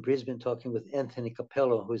was up in Brisbane talking with Anthony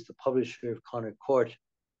Capello, who's the publisher of Connor Court,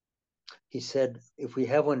 he said if we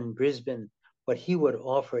have one in Brisbane, what he would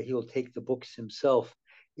offer, he will take the books himself,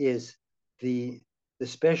 is the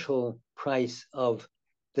special price of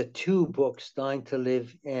the two books, Dying to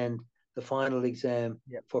Live and The Final Exam,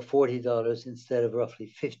 for $40 instead of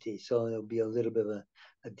roughly $50. So it'll be a little bit of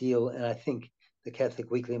a deal. And I think the Catholic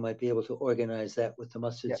Weekly might be able to organize that with the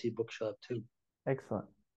Mustard Seed Bookshop too. Excellent.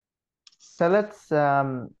 So let's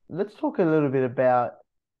talk a little bit about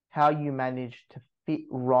how you managed to fit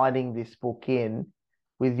writing this book in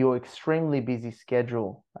with your extremely busy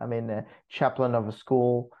schedule. I mean, a chaplain of a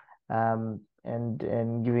school,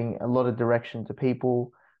 and giving a lot of direction to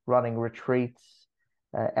people, running retreats,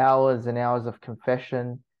 hours and hours of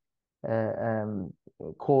confession, uh, um,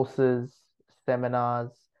 courses,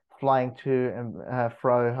 seminars, flying to and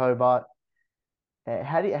fro Hobart.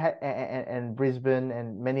 How do you and Brisbane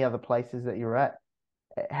and many other places that you're at?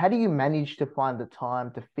 How do you manage to find the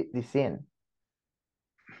time to fit this in?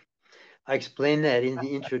 I explained that in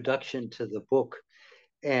the introduction to the book,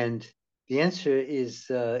 and the answer is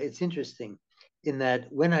it's interesting in that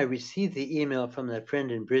when I received the email from that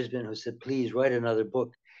friend in Brisbane who said, please write another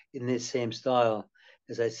book in this same style,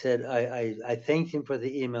 as I said, I thanked him for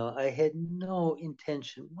the email. I had no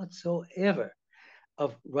intention whatsoever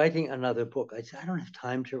of writing another book. I said, I don't have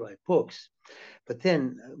time to write books. But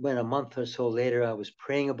then when a month or so later I was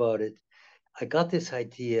praying about it, I got this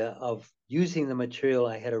idea of using the material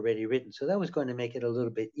I had already written. So that was going to make it a little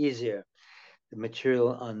bit easier. The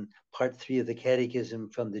material on part 3 of the Catechism,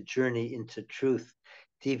 from the Journey into Truth,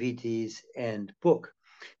 DVDs and book.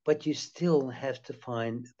 But you still have to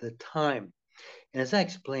find the time. And as I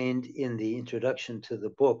explained in the introduction to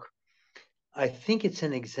the book, I think it's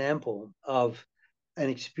an example of an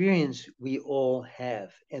experience we all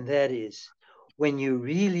have. And that is, when you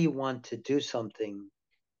really want to do something,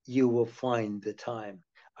 you will find the time.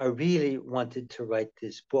 I really wanted to write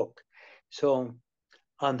this book. So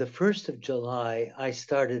on the 1st of July, I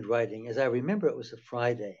started writing. As I remember, it was a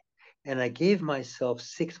Friday. And I gave myself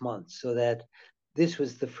 6 months, so that this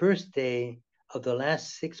was the first day of the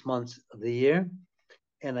last 6 months of the year.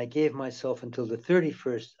 And I gave myself until the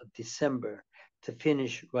 31st of December to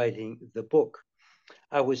finish writing the book.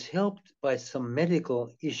 I was helped by some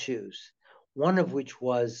medical issues, one of which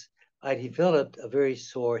was I developed a very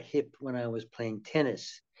sore hip when I was playing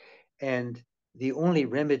tennis. And the only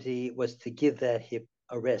remedy was to give that hip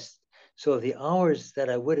a rest. So the hours that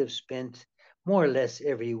I would have spent more or less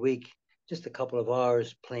every week, just a couple of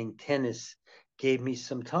hours playing tennis, gave me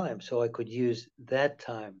some time, so I could use that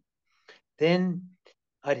time. Then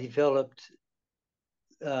I developed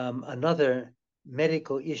another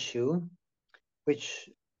medical issue, which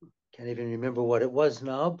can't even remember what it was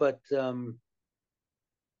now, but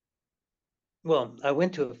well, I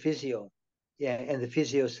went to a physio, yeah, and the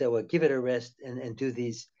physio said, "Well, give it a rest and do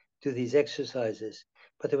these exercises."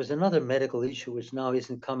 But there was another medical issue which now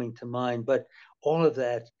isn't coming to mind. But all of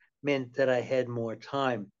that meant that I had more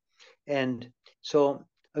time, and so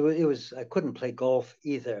I couldn't play golf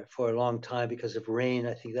either for a long time because of rain.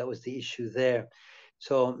 I think that was the issue there.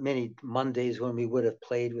 So many Mondays when we would have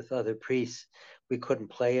played with other priests, we couldn't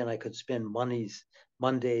play, and I could spend Mondays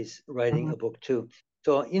writing Mhm. a book too.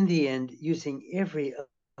 So in the end, using every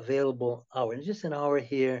available hour, and just an hour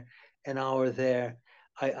here, an hour there,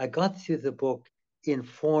 I got through the book in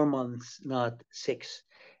 4 months, not 6.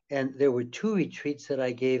 And there were 2 retreats that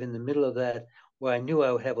I gave in the middle of that where I knew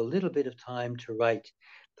I would have a little bit of time to write.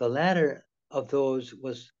 The latter of those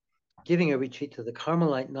was giving a retreat to the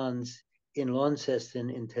Carmelite nuns in Launceston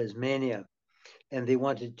in Tasmania. And they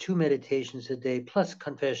wanted 2 meditations a day plus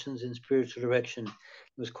confessions and spiritual direction. There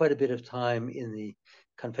was quite a bit of time in the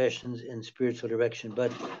confessions and spiritual direction,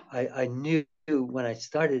 but I knew when I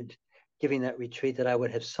started giving that retreat that I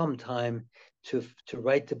would have some time to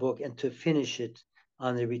write the book and to finish it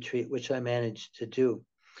on the retreat, which I managed to do.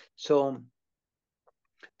 So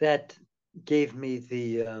that gave me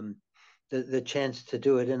the chance to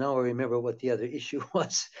do it. And now I remember what the other issue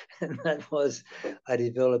was, and that was I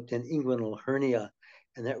developed an inguinal hernia,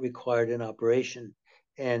 and that required an operation.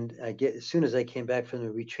 And as soon as I came back from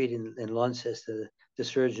the retreat in Launceston, the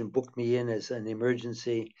surgeon booked me in as an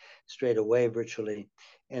emergency straight away, virtually.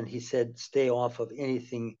 And he said, stay off of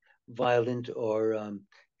anything violent or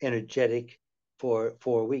energetic for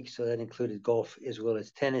 4 weeks. So that included golf as well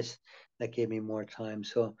as tennis. That gave me more time.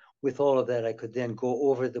 So with all of that, I could then go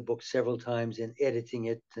over the book several times in editing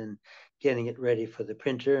it and getting it ready for the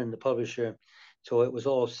printer and the publisher. So it was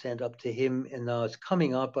all sent up to him. And now it's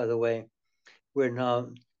coming out, by the way. We're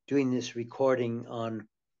now doing this recording on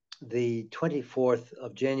the 24th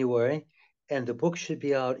of January, and the book should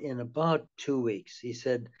be out in about 2 weeks. He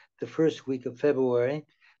said the first week of February.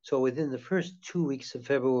 So within the first 2 weeks of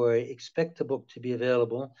February, expect the book to be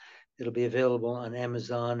available. It'll be available on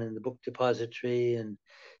Amazon and the Book Depository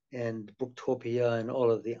and Booktopia and all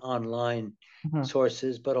of the online Mhm.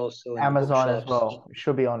 sources, but also in the Amazon as bookshops. well. It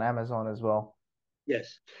should be on Amazon as well.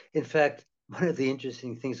 Yes. In fact, one of the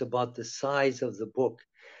interesting things about the size of the book,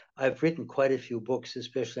 I've written quite a few books,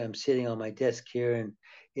 especially I'm sitting on my desk here, and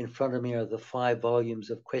in front of me are the 5 volumes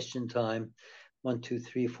of Question Time, 1, 2,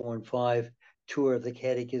 3, 4, and 5, Tour of the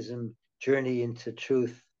Catechism, Journey into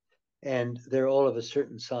Truth, and they're all of a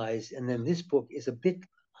certain size. And then this book is a bit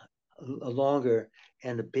longer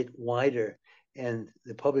and a bit wider. And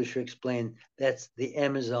the publisher explained that's the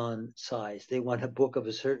Amazon size. They want a book of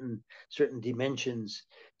a certain dimensions,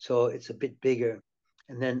 so it's a bit bigger.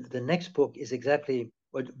 And then the next book is exactly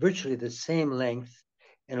or virtually the same length,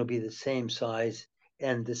 and it'll be the same size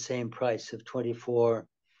and the same price of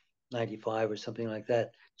 $24.95 or something like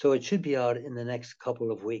that. So it should be out in the next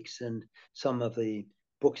couple of weeks. And some of the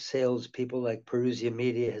book sales people like Perusia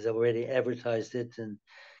Media has already advertised it and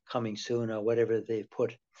coming soon or whatever they've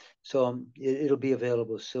put. So it'll be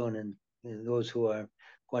available soon. And those who are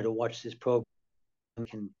going to watch this program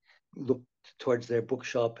can look towards their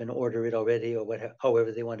bookshop and order it already or whatever,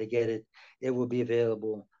 however they want to get it. It will be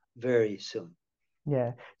available very soon.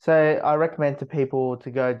 Yeah. So I recommend to people to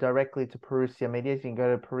go directly to Perusia Media. You can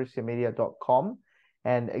go to perusiamedia.com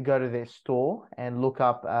and go to their store and look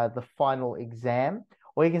up the final exam,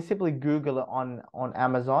 or you can simply Google it on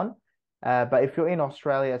Amazon. But if you're in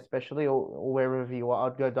Australia, especially or wherever you are,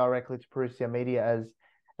 I'd go directly to Perusia Media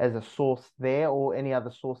as a source there, or any other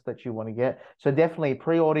source that you want to get. So definitely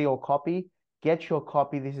pre-order your copy, get your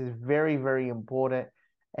copy. This is very, very important.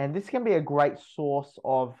 And this can be a great source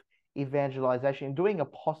of evangelization, doing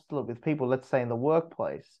apostolate with people, let's say in the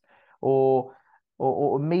workplace, or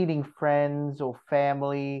or meeting friends or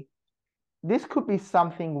family. This could be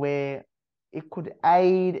something where it could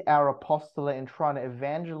aid our apostolate in trying to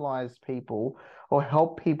evangelize people or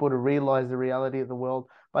help people to realize the reality of the world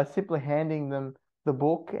by simply handing them the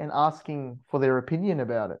book and asking for their opinion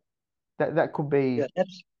about it. That could Yeah, be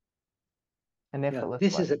that's an yeah. effortless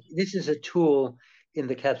This way. is a tool in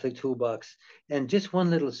the Catholic toolbox. And just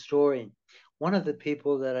one little story. One of the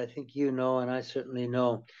people that I think you know, and I certainly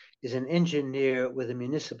know, is an engineer with a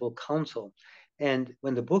municipal council. And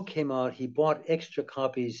when the book came out, he bought extra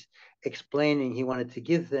copies explaining he wanted to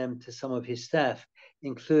give them to some of his staff,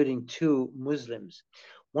 including 2 Muslims.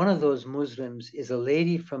 One of those Muslims is a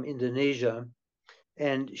lady from Indonesia,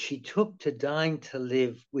 and she took to Dying to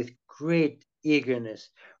Live with great eagerness,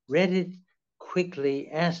 read it quickly,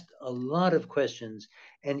 asked a lot of questions,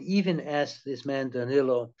 and even asked this man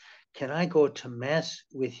Danilo, can I go to Mass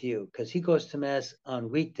with you? Because he goes to Mass on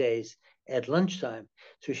weekdays at lunchtime.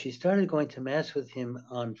 So she started going to Mass with him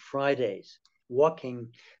on Fridays, walking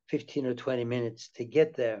 15 or 20 minutes to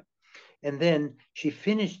get there. And then she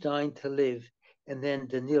finished Dying to Live. And then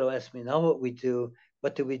Danilo asked me, now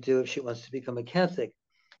what do we do if she wants to become a Catholic?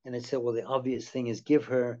 And I said, well, the obvious thing is give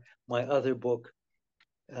her my other book,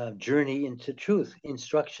 Journey into Truth,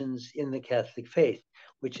 Instructions in the Catholic Faith,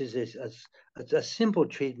 which is a simple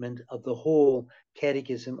treatment of the whole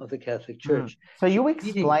catechism of the Catholic Church. So you She's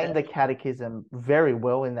reading explained the that. catechism very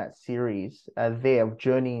well in that series there of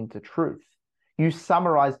Journey into Truth. You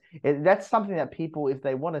summarize it. That's something that people, if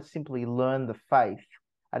they want to simply learn the faith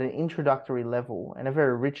at an introductory level and a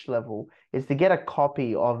very rich level, is to get a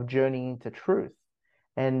copy of Journey into Truth.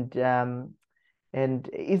 And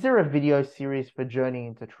is there a video series for Journey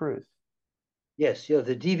into Truth? Yes,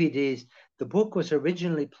 the DVDs. The book was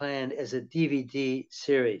originally planned as a DVD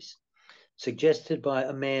series, suggested by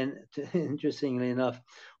a man, interestingly enough,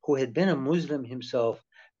 who had been a Muslim himself,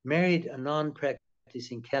 married a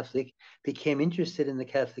non-practicing Catholic, became interested in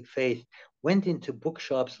the Catholic faith, went into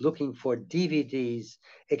bookshops looking for DVDs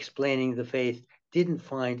explaining the faith, didn't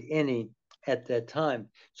find any at that time.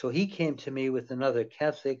 So he came to me with another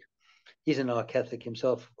Catholic. He's an Catholic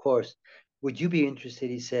himself, of course. Would you be interested,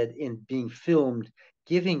 he said, in being filmed,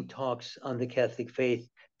 giving talks on the Catholic faith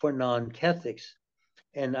for non-Catholics?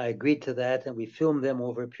 And I agreed to that, and we filmed them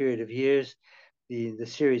over a period of years. The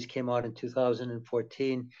series came out in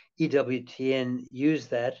 2014. EWTN used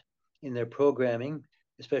that in their programming,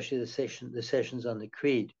 especially the sessions on the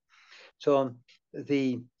Creed. So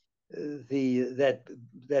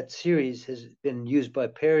that series has been used by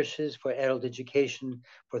parishes for adult education,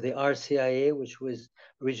 for the RCIA, which was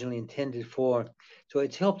originally intended for. So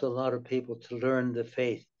it's helped a lot of people to learn the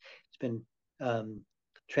faith. It's been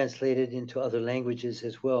translated into other languages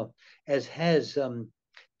as well, as has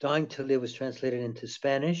Dying to Live was translated into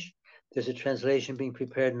Spanish. There's a translation being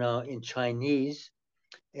prepared now in Chinese,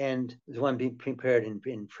 and there's one being prepared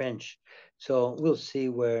in French. So we'll see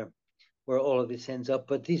where all of this ends up.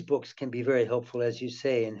 But these books can be very helpful, as you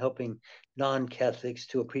say, in helping non-Catholics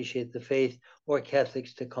to appreciate the faith, or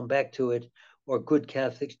Catholics to come back to it, or good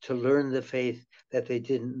Catholics to learn the faith that they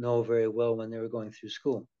didn't know very well when they were going through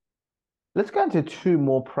school. Let's go into two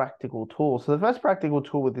more practical tools. So the first practical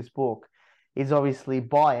tool with this book is obviously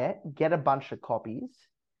buy it, get a bunch of copies,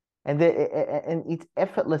 and it's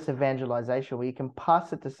effortless evangelization where you can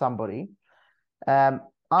pass it to somebody,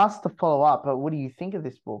 ask to follow up. But what do you think of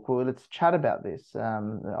this book? Well, let's chat about this.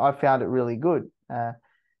 I found it really good.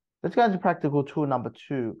 Let's go into practical tool number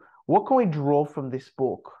two. What can we draw from this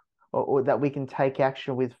book, or that we can take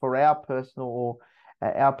action with for our personal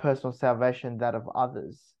salvation, that of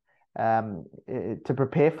others, to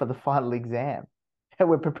prepare for the final exam?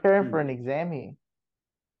 We're preparing for an exam here.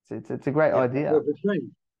 It's a great idea.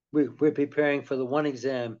 We're preparing for the one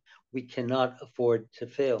exam we cannot afford to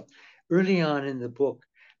fail. Early on in the book,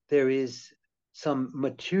 there is some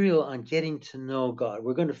material on getting to know God.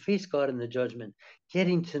 We're going to face God in the judgment,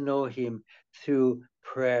 getting to know him through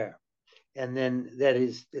prayer. And then that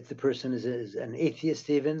is, if the person is an atheist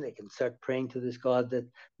even, they can start praying to this God that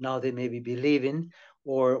now they maybe believe in,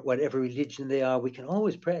 or whatever religion they are. We can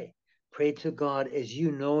always pray. Pray to God as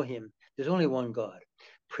you know him. There's only one God.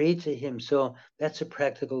 Pray to him. So that's a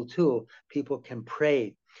practical tool. People can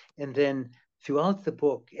pray. And then throughout the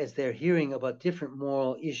book, as they're hearing about different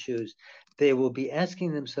moral issues, they will be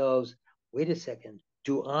asking themselves, wait a second,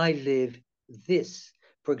 do I live this?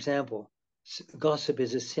 For example, gossip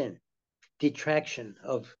is a sin. Detraction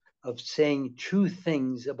of saying true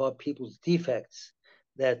things about people's defects,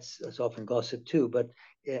 that's often gossip too, but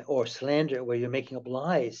or slander, where you're making up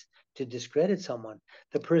lies to discredit someone.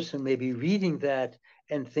 The person may be reading that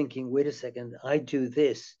and thinking, wait a second, I do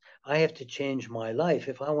this, I have to change my life.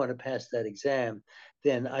 If I want to pass that exam,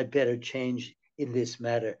 then I better change in this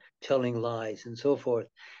matter, telling lies and so forth.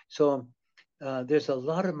 So there's a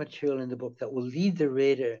lot of material in the book that will lead the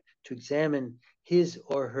reader to examine his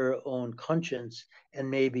or her own conscience and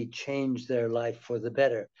maybe change their life for the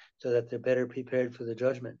better, so that they're better prepared for the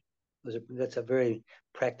judgment. That's a very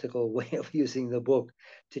practical way of using the book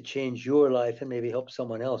to change your life and maybe help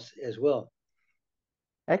someone else as well.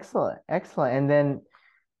 Excellent, excellent. And then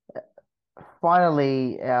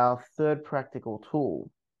finally, our third practical tool.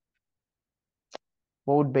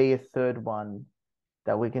 What would be a third one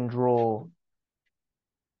that we can draw?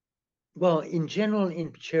 Well, in general,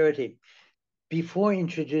 in charity, before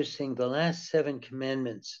introducing the last 7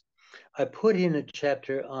 commandments, I put in a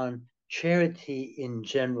chapter on charity in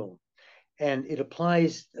general. and it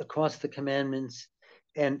applies across the commandments,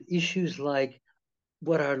 and issues like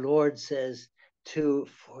what our Lord says, to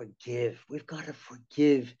forgive. We've got to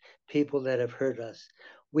forgive people that have hurt us.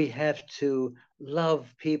 We have to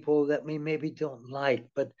love people that we maybe don't like,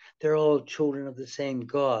 but they're all children of the same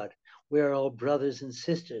God. We are all brothers and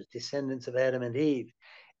sisters, descendants of Adam and Eve,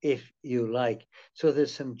 if you like. So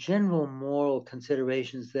there's some general moral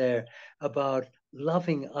considerations there about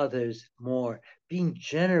loving others more, being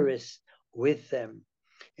generous with them.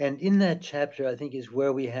 And in that chapter, I think, is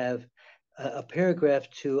where we have a paragraph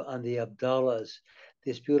too on the Abdallahs,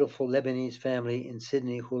 this beautiful Lebanese family in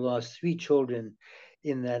Sydney who lost 3 children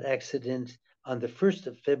in that accident on the 1st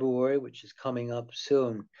of February, which is coming up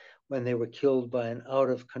soon, when they were killed by an out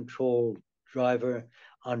of control driver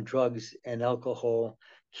on drugs and alcohol,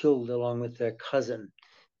 killed along with their cousin.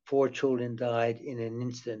 4 children died in an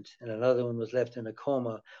instant, and another one was left in a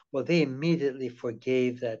coma. Well, they immediately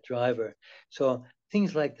forgave that driver. So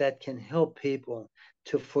things like that can help people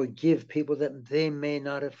to forgive people that they may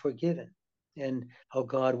not have forgiven, and how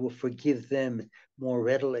God will forgive them more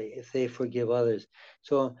readily if they forgive others.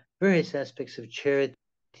 So various aspects of charity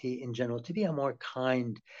in general, to be a more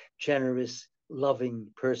kind, generous, loving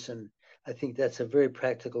person. I think that's a very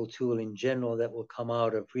practical tool in general that will come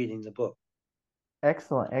out of reading the book.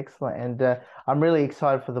 Excellent, excellent. And I'm really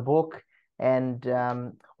excited for the book. And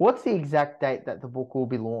what's the exact date that the book will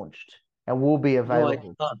be launched and will be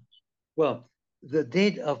available? No, well, the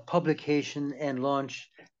date of publication and launch,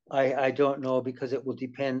 I don't know, because it will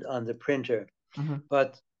depend on the printer. Mm-hmm.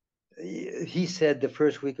 But he said the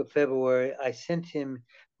first week of February. I sent him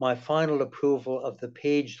my final approval of the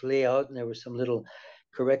page layout, and there were some little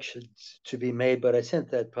corrections to be made, but I sent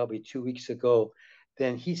that probably 2 weeks ago.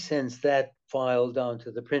 Then he sends that file down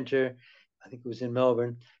to the printer. I think it was in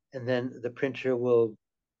Melbourne, and then the printer will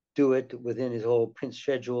do it within his whole print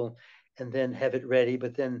schedule and then have it ready.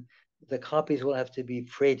 But then the copies will have to be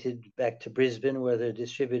freighted back to Brisbane, where they're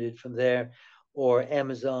distributed from there, or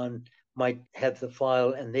Amazon might have the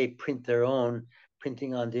file and they print their own,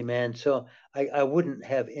 printing on demand. So I wouldn't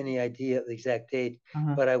have any idea of the exact date,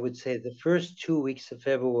 Mm-hmm. but I would say the first 2 weeks of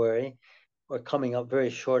February, or coming up very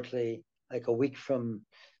shortly, like a week from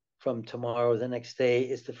tomorrow, the next day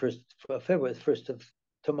is the 1st of February. The 1st of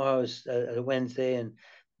tomorrow's Wednesday, and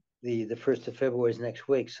the 1st of February is next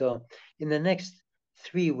week. So in the next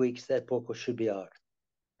 3 weeks, that book should be out.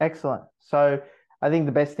 Excellent. So I think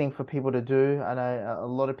the best thing for people to do, I know a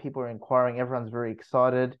lot of people are inquiring, everyone's very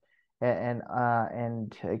excited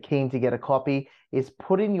and keen to get a copy, is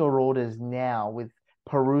put in your orders now with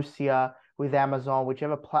Parousia, with Amazon,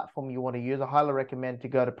 whichever platform you want to use. I highly recommend to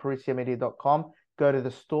go to parousiamedia.com, go to the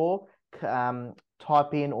store,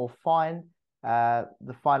 type in or find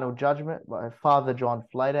The Final Judgment by Father John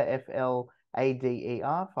Flader,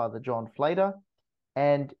 Flader, Father John Flader,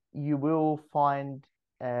 and you will find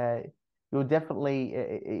you'll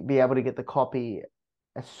definitely be able to get the copy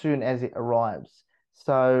as soon as it arrives.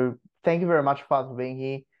 So thank you very much, Father, for being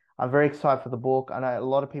here. I'm very excited for the book. I know a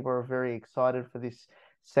lot of people are very excited for this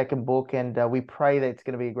second book, and we pray that it's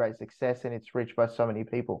going to be a great success and it's reached by so many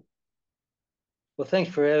people. Well, thanks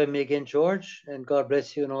for having me again, George, and God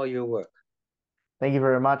bless you in all your work. Thank you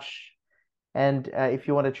very much. And if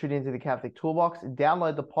you want to tune into the Catholic Toolbox,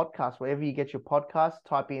 download the podcast wherever you get your podcast.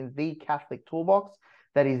 Type in The Catholic Toolbox.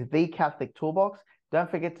 That is The Catholic Toolbox.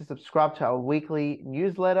 Don't forget to subscribe to our weekly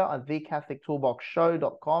newsletter on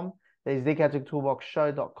thecatholictoolboxshow.com. That is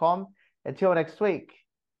thecatholictoolboxshow.com. Until next week,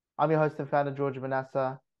 I'm your host and founder, George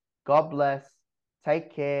Manassa. God bless,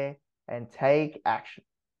 take care, and take action.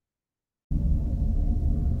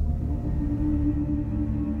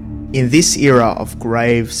 In this era of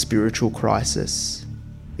grave spiritual crisis,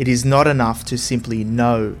 it is not enough to simply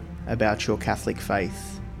know about your Catholic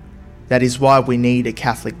faith. That is why we need a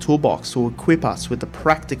Catholic toolbox to equip us with the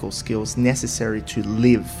practical skills necessary to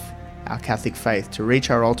live our Catholic faith to reach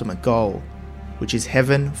our ultimate goal, which is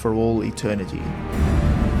heaven for all eternity.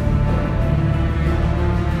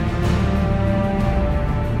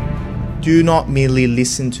 Do not merely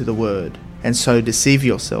listen to the word and so deceive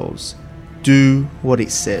yourselves. Do what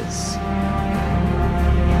it says.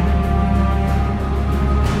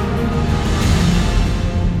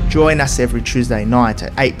 Join us every Tuesday night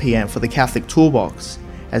at 8 p.m. for the Catholic Toolbox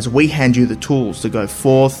as we hand you the tools to go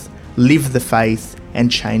forth, live the faith,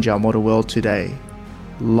 and change our modern world today.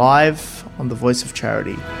 Live on the Voice of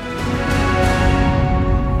Charity.